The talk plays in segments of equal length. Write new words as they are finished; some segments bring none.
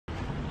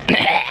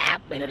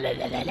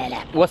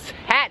What's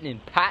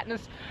happening,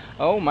 partners?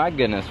 Oh my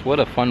goodness, what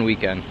a fun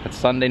weekend. It's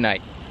Sunday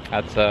night.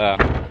 That's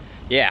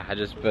yeah, I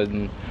just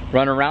been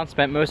running around,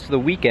 spent most of the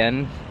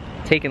weekend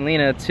taking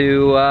Lena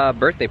to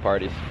birthday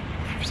parties,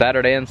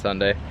 Saturday and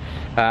Sunday.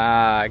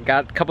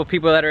 Got a couple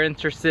people that are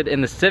interested in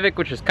the Civic,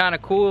 which is kind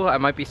of cool. I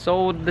might be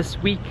sold this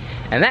week,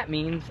 and that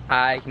means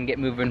I can get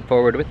moving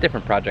forward with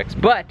different projects.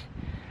 But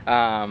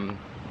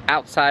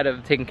outside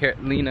of taking care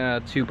of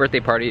Lena to birthday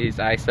parties,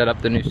 I set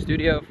up the new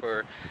studio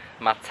for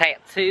my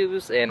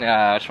tattoos, and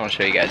I just want to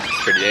show you guys.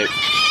 It's pretty dope.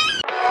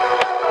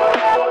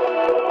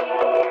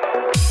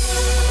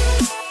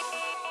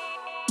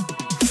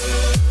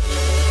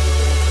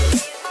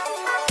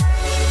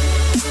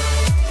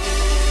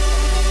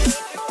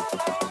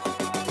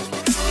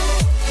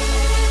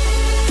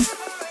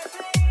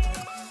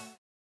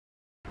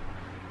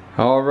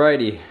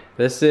 Alrighty,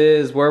 this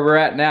is where we're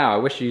at now. I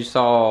wish you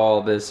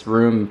saw this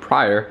room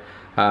prior.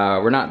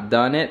 We're not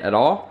done it at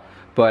all,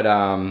 but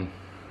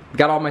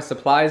got all my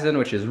supplies in,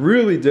 which is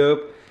really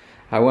dope.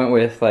 I went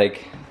with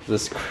like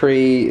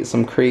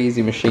some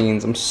crazy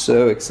machines. I'm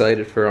so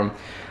excited for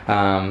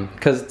them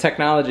because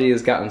technology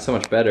has gotten so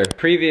much better.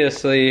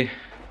 Previously,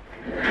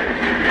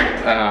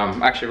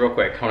 actually real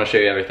quick, I want to show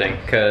you everything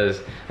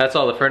because that's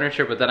all the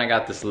furniture, but then I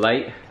got this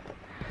light.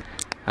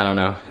 I don't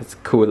know, it's a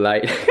cool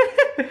light.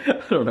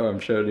 I don't know if I'm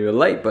showing you a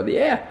light, but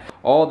yeah.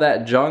 All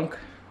that junk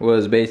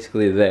was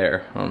basically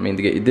there. I don't mean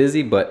to get you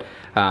dizzy, but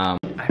I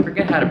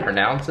forget how to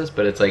pronounce this,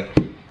 but it's like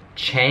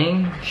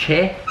Chang,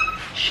 Che,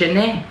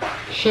 Shane,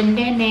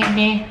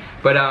 Shane.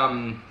 But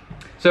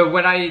so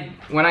when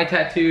I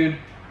tattooed,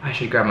 I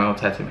should grab my old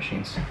tattoo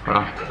machines.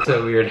 Wow,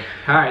 so weird.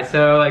 Alright,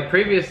 so like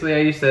previously I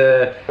used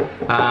to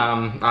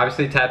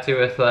obviously tattoo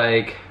with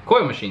like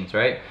coil machines,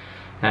 right?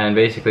 And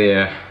basically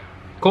a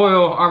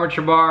coil,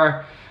 armature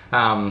bar,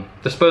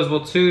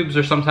 disposable tubes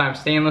or sometimes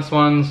stainless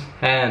ones,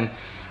 and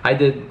I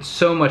did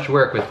so much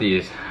work with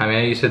these. I mean,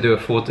 I used to do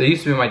it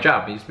used to be my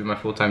job. It used to be my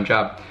full-time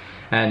job.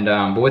 And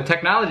but with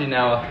technology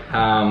now,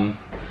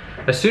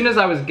 as soon as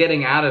I was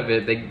getting out of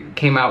it, they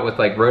came out with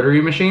like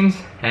rotary machines,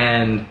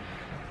 and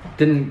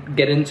didn't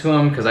get into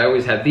them because I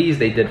always had these.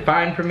 They did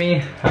fine for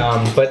me,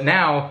 but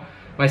now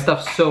my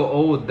stuff's so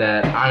old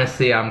that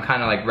honestly I'm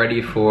kind of like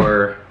ready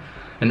for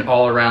an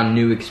all-around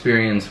new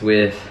experience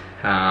with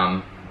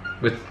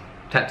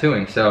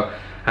tattooing. So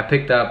I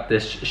picked up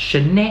this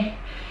Shane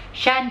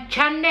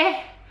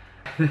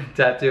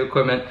tattoo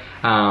equipment,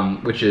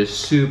 which is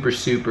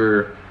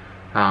super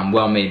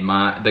well made.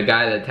 The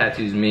guy that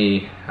tattoos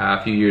me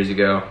a few years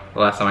ago, the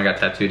last time I got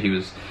tattooed, he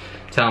was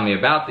telling me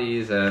about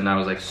these, and I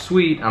was like,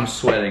 sweet. I'm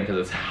sweating because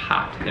it's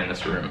hot in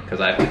this room because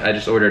I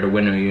just ordered a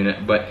window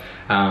unit, but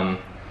I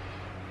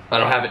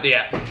don't have it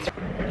yet.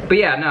 But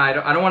yeah, no, I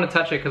don't want to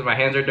touch it because my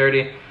hands are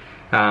dirty.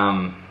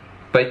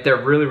 But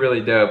they're really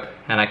dope,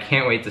 and I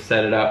can't wait to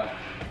set it up.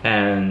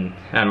 And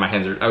my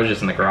hands are, I was just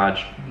in the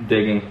garage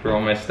digging through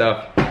all my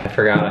stuff. I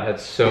forgot I had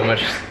so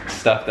much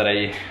stuff that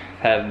I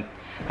had,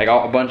 like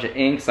a bunch of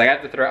inks. Like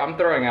I'm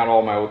throwing out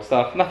all my old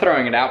stuff. I'm not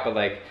throwing it out, but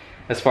like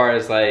as far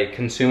as like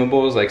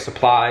consumables, like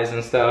supplies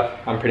and stuff,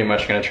 I'm pretty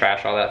much gonna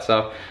trash all that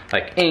stuff.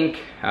 Like ink,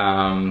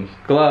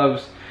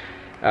 gloves,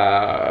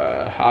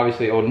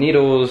 obviously old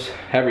needles,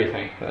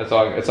 everything. It's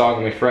all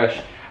gonna be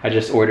fresh. I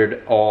just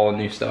ordered all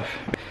new stuff.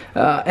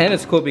 And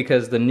it's cool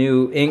because the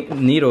new ink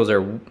needles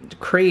are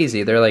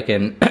crazy. They're like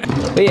in,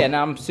 but yeah,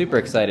 now I'm super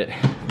excited.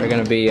 They're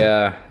gonna be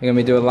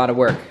doing a lot of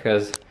work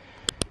because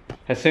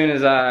as soon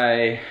as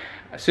I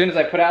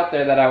put out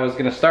there that I was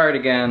gonna start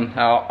again,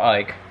 I'll,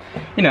 like,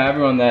 you know,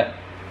 everyone that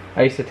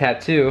I used to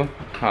tattoo,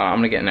 I'm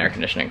gonna get an air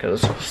conditioning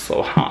because it's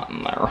so hot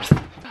in there.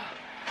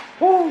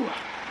 Woo!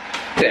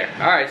 There.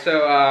 All right,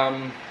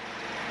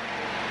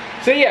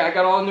 so yeah, I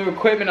got all new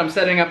equipment. I'm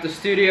setting up the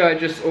studio. I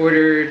just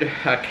ordered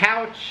a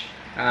couch,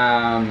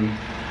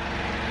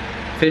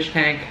 fish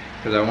tank,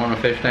 because I want a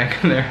fish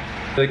tank in there.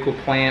 Really cool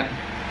plant.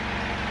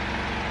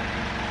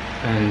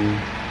 And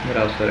what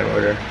else did I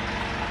order?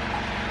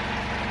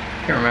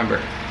 Can't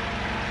remember.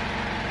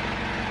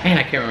 Man,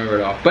 I can't remember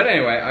it all. But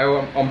anyway,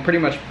 I'm pretty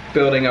much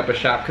building up a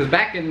shop, because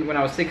back when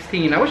I was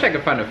 16, I wish I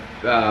could find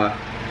a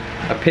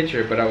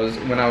picture, but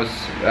when I was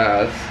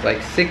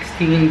like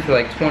 16 to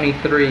like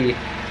 23,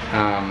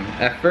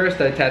 at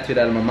first I tattooed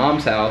out of my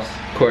mom's house,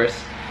 of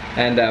course,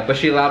 and but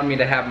she allowed me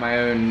to have my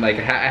own, like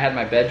I had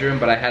my bedroom,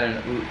 but I had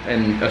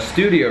a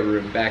studio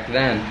room back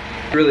then.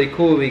 Really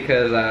cool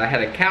because I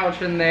had a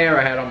couch in there,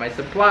 I had all my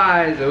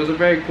supplies. It was a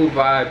very cool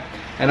vibe,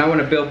 and I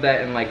want to build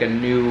that in like a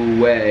new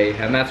way,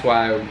 and that's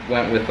why I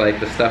went with like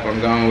the stuff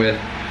I'm going with.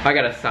 I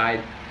got a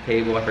side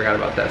table, I forgot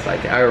about that side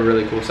table. I got a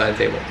really cool side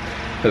table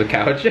for the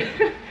couch.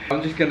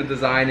 I'm just gonna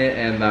design it,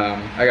 and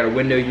I got a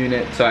window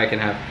unit so I can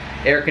have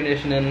air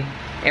conditioning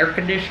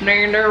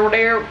over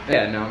there.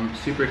 Yeah, no, I'm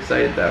super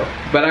excited though.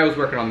 But I was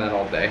working on that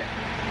all day,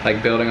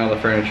 like building all the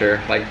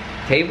furniture, like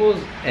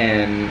tables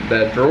and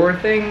the drawer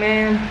thing,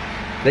 man.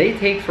 They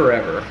take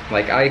forever.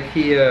 Like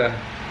IKEA,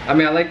 I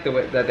mean, I like the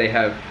way that they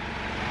have.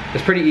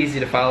 It's pretty easy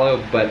to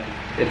follow, but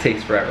it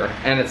takes forever.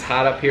 And it's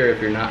hot up here if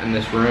you're not in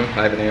this room.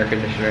 I have an air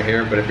conditioner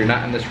here, but if you're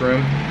not in this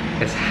room,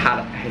 it's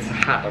hot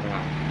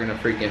around. We're gonna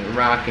freaking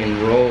rock and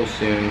roll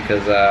soon,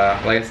 because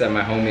like I said,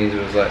 my homies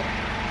was like,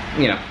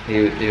 you know,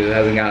 he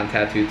hasn't gotten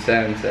tattooed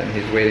since, and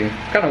he's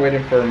kind of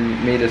waiting for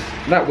me to,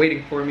 not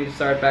waiting for me to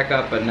start back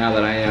up, but now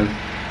that I am,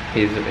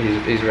 he's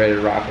ready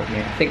to rock with me.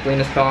 I think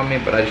Lena's calling me,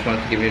 but I just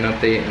wanted to give you an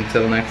update.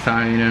 Until next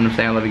time, you know what I'm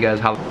saying? I love you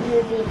guys.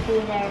 Movie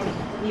theater.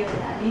 You and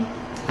Daddy?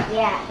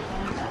 Yeah.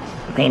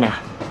 Lena,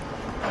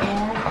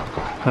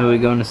 Yeah. what are we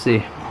going to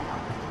see?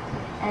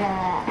 I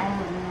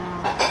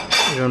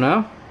You don't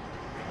know?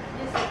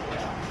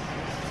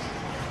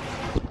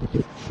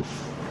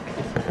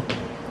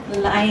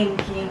 Lion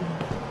King.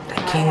 The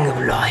King of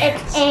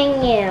Lions. It's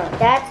Inu.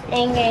 That's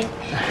Inu.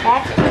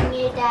 That's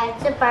Inu.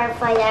 That's a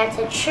butterfly. That's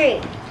a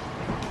tree.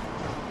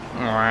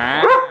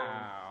 Wow.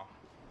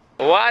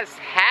 What's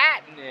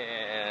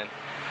happening?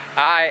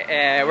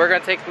 We're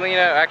gonna take Lena,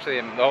 actually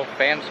the whole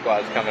fam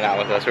squad's coming out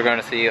with us. We're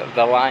gonna see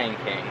the Lion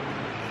King,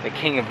 the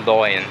King of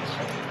Lions,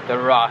 the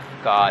wrath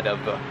god of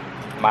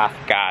Math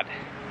God.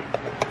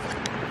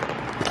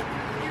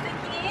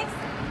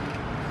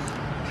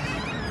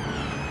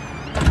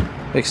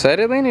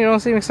 Excited, Lena? You don't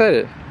seem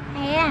excited.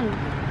 I am.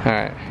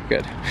 Alright,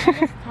 good.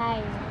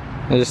 Tired.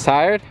 You're just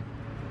tired?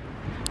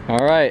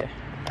 Alright.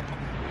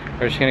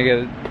 We're just gonna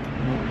go,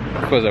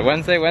 what was it,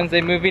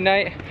 Wednesday movie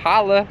night?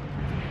 Holla!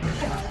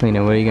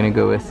 Lena, what are you gonna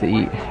go with to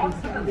eat?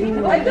 Ooh,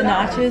 the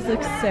nachos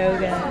look so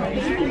good.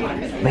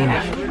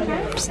 Lena,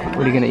 psst,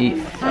 what are you gonna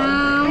eat?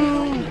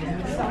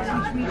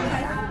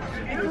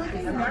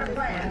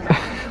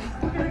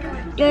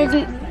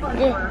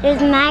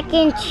 There's mac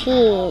and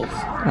cheese.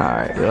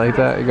 Alright, you like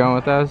that? You going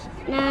with those?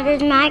 No,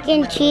 there's mac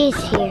and cheese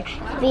here.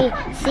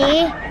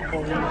 See?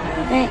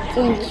 Mac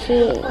and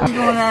cheese.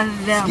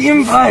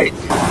 Invite!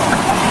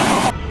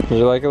 Did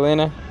you like it,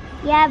 Lena?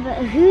 Yeah, but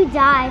who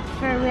died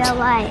for real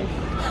life?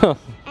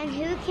 And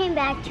who came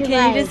back to life?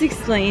 Can you just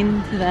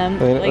explain to them?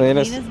 Like,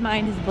 Lena's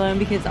mind is blown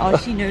because all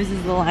she knows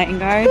is the Lion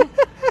Guard.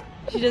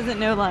 She doesn't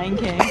know Lion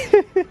King.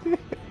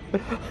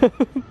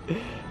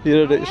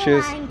 You know,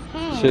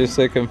 she was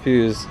so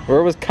confused.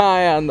 Where was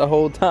Kion the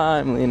whole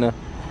time, Lena?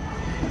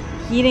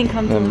 He didn't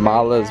come to And the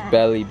Mala's back.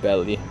 belly.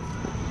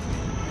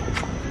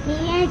 He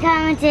didn't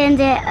come into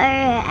the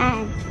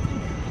end.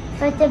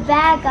 But the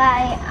bad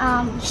guy,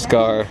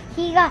 Scar.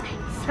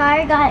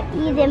 Scar got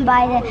eaten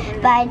by the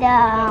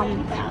hyenas.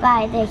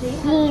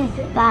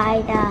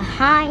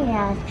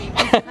 Hyenas.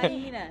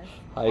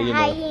 The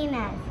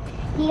hyenas.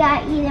 He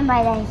got eaten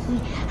by the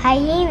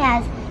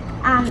hyenas.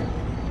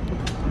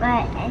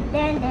 But and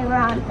then they were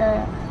on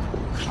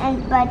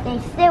but they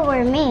still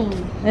were mean.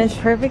 It's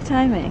perfect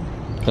timing.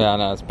 Yeah, I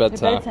know, it's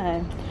bedtime.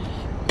 Bedtime.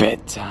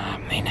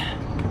 Bedtime, Lena.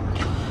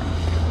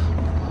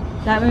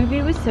 That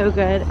movie was so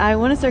good. I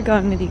want to start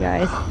going with you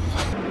guys.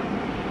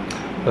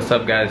 What's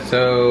up, guys?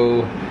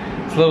 So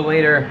it's a little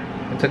later.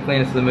 I took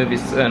Lena to the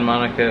movies and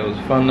Monica. It was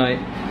a fun night.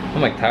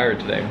 I'm like tired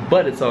today,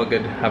 but it's all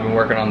good. I've been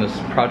working on this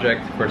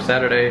project for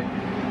Saturday.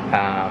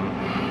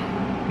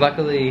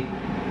 Luckily,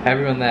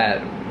 everyone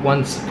that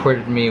once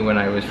supported me when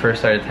I was first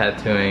started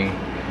tattooing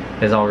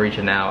is all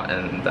reaching out,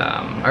 and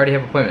I already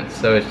have appointments,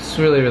 so it's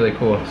really, really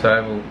cool. So I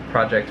have a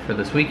project for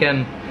this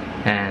weekend,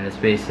 and it's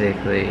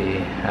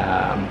basically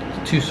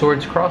 2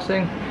 swords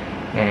crossing,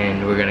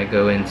 and we're gonna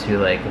go into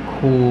like a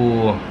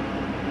cool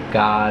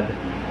god,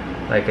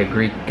 like a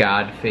Greek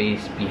god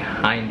face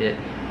behind it,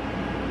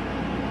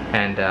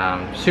 and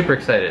super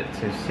excited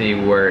to see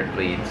where it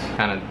leads.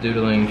 Kind of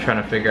doodling,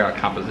 trying to figure out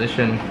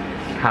composition.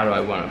 How do I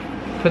want to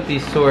put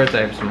these swords?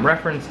 I have some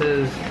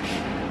references,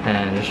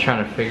 and just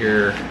trying to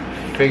figure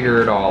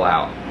it all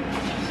out.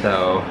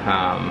 So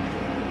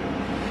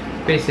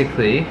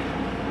basically,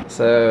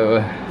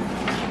 so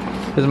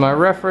this is my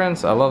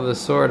reference. I love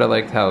this sword.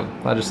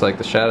 I just like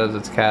the shadows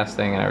it's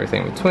casting and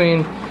everything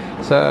between.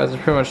 So I just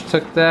pretty much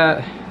took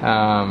that,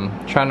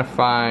 trying to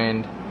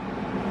find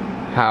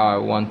how I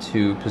want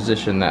to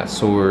position that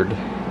sword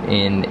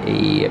in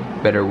a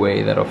better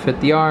way that'll fit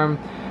the arm,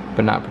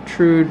 but not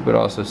protrude, but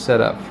also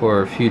set up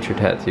for future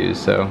tattoos.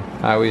 So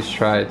I always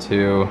try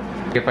to,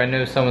 if I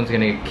know someone's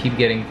gonna keep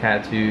getting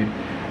tattooed,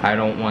 I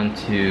don't want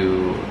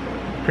to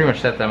pretty much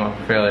set them up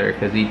for failure,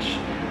 because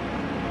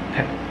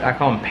I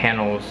call them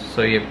panels.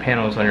 So you have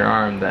panels on your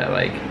arm that,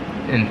 like,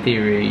 in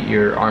theory,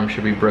 your arm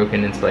should be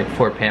broken into like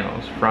 4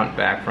 panels: front,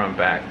 back,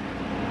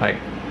 like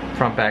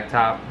front, back,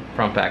 top,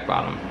 front, back,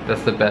 bottom.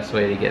 That's the best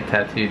way to get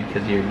tattooed,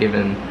 because you're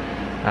giving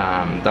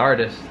the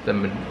artist the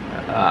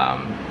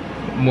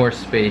more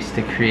space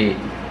to create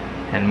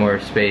and more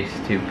space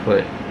to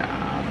put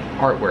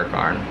artwork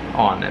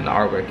on, and the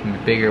artwork can be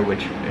bigger,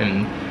 which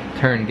in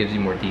turn gives you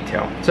more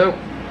detail. So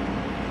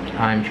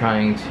I'm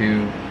trying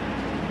to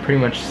pretty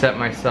much set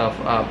myself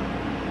up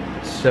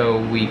so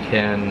we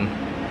can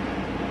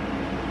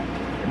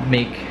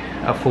make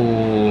a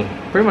full,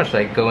 pretty much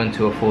like go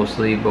into a full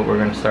sleeve, but we're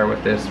gonna start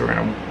with this. We're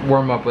gonna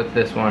warm up with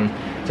this one.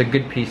 It's a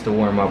good piece to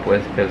warm up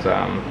with, because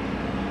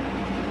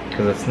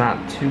it's not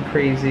too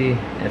crazy,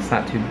 it's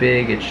not too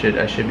big.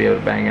 I should be able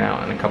to bang it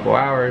out in a couple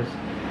hours.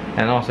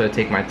 and also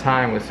take my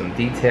time with some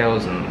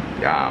details and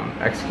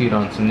execute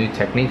on some new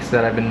techniques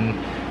that I've been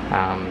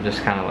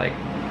just kind of like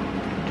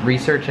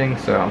researching.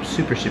 So I'm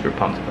super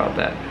pumped about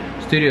that.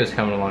 Studio's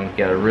coming along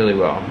together really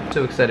well. I'm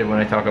so excited when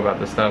I talk about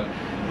this stuff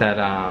that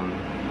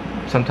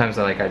sometimes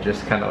I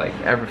just kind of like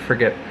ever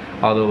forget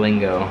all the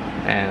lingo.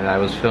 And I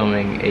was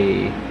filming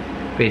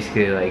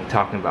basically like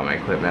talking about my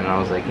equipment, and I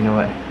was like, you know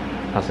what?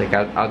 I was like,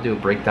 I'll do a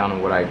breakdown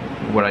of what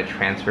I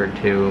transferred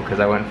to, because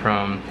I went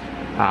from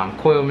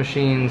coil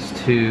machines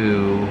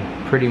to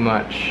pretty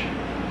much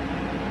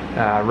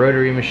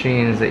rotary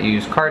machines that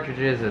use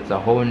cartridges. It's a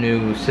whole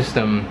new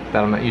system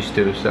that I'm not used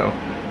to. So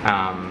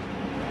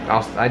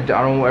I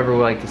don't ever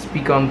like to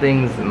speak on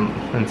things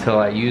until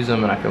I use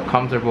them and I feel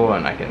comfortable,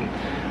 and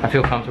I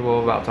feel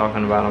comfortable about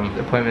talking about them.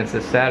 The appointment's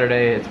this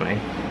Saturday. It's gonna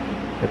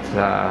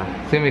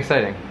be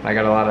exciting. I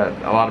got a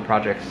lot of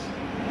projects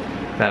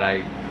that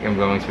I am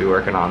going to be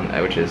working on,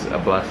 which is a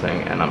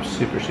blessing, and I'm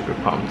super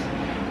pumped.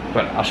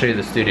 But I'll show you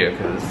the studio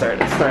because it's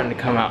starting to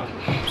come out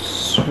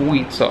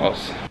sweet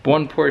sauce.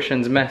 One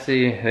portion's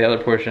messy, the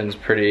other portion's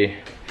pretty,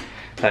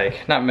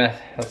 like, not mess.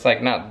 It's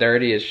like not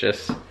dirty. It's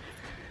just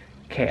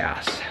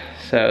chaos.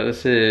 So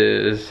this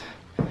is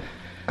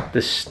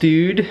the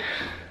studio.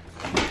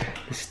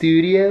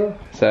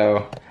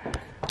 So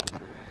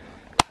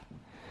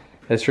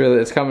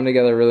it's coming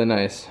together really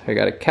nice. I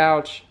got a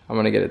couch. I'm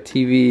gonna get a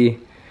TV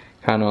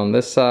kind of on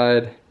this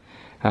side.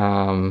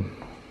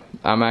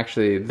 I'm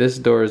actually, this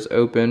door is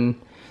open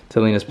to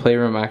Lena's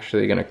playroom. I'm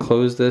actually gonna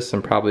close this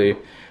and probably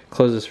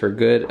close this for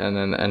good, and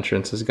then the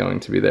entrance is going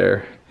to be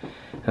there.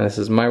 And this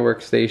is my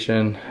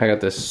workstation. I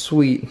got this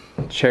sweet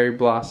cherry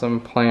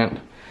blossom plant.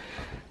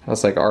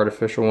 That's like an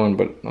artificial one,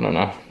 but I don't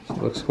know, it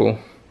looks cool.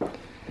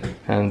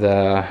 And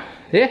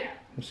yeah,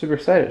 I'm super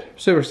excited.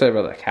 Super excited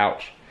about that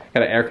couch.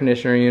 Got an air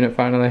conditioner unit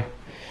finally.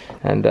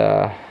 And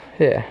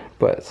yeah,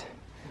 but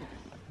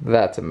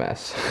that's a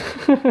mess.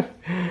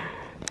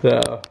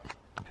 So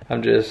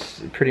I'm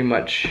just pretty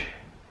much,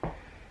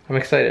 I'm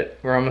excited.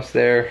 We're almost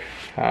there.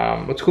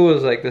 What's cool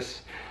is like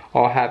this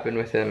all happened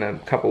within a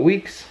couple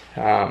weeks.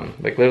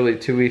 Like literally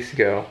 2 weeks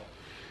ago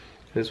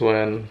is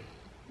when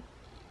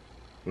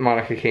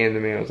Monica came to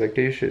me and was like,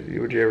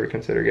 would you ever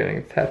consider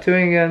getting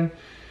tattooing again?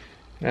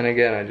 And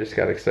again, I just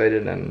got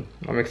excited, and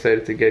I'm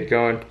excited to get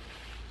going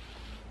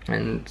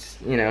and,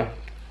 you know,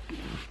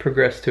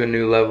 progress to a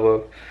new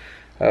level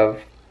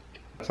of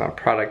it's not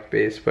product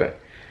based, but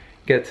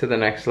get to the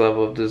next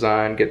level of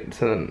design,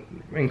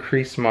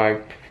 increase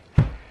my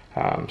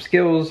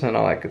skills and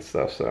all that good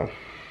stuff. So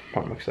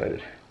I'm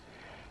excited.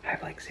 I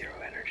have like zero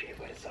energy,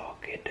 but it's all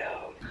good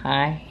though.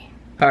 Hi.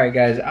 Alright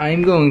guys,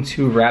 I'm going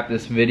to wrap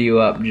this video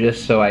up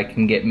just so I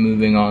can get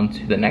moving on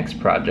to the next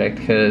project,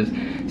 because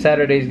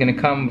Saturday's gonna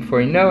come before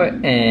you know it,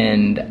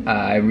 and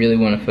I really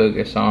want to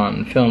focus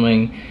on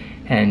filming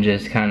and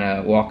just kind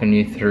of walking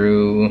you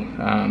through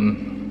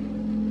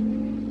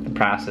the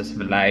process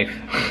of life.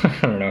 I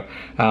don't know.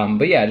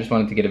 But yeah, I just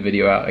wanted to get a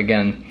video out.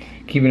 Again,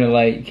 keeping it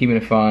light, keeping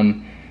it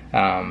fun.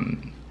 I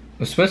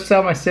was supposed to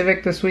sell my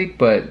Civic this week,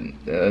 but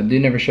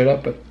dude never showed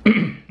up,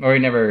 or he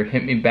never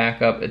hit me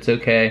back up. It's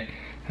okay.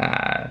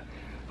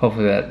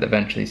 Hopefully that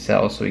eventually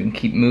sells so we can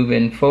keep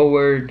moving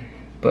forward.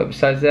 But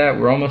besides that,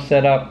 we're almost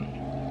set up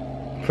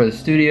for the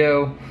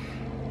studio.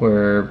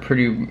 We're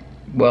pretty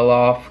well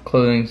off.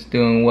 Clothing's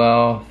doing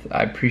well.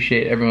 I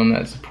appreciate everyone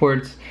that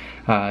supports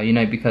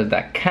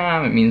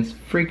unitebecause.com. It means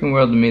freaking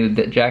world to me.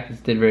 The jackets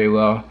did very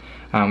well.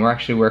 We're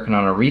actually working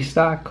on a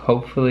restock,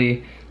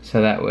 hopefully,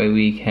 so that way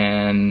we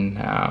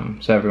can,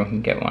 so everyone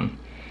can get one.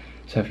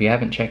 So if you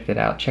haven't checked it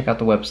out, check out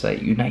the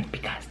website,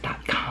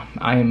 unitebecause.com.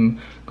 I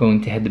am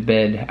going to head to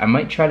bed. I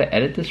might try to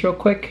edit this real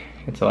quick.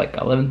 It's like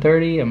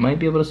 11:30. I might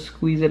be able to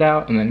squeeze it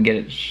out and then get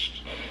it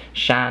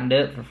shined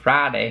up for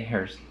Friday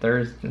or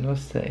Thursday.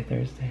 What's today?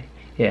 Thursday?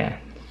 Yeah,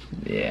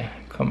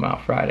 come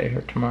out Friday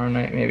or tomorrow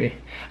night maybe.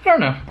 I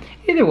don't know.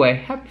 Either way,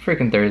 happy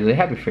freaking Thursday,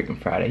 happy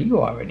freaking Friday.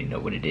 You already know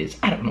what it is.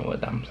 I don't know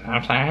what I'm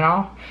saying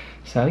all.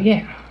 So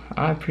yeah,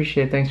 I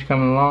appreciate it. Thanks for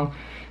coming along.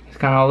 It's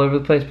kind of all over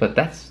the place, but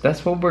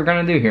that's what we're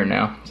gonna do here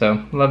now.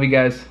 So love you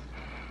guys.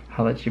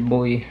 I'll let your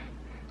boy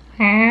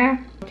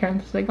turn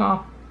this thing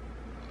off.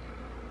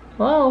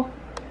 Hello?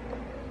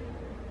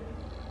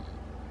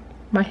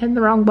 Am I hitting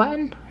the wrong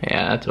button?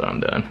 Yeah, that's what I'm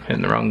doing.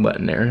 Hitting the wrong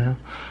button there now.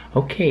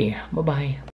 Okay, bye-bye.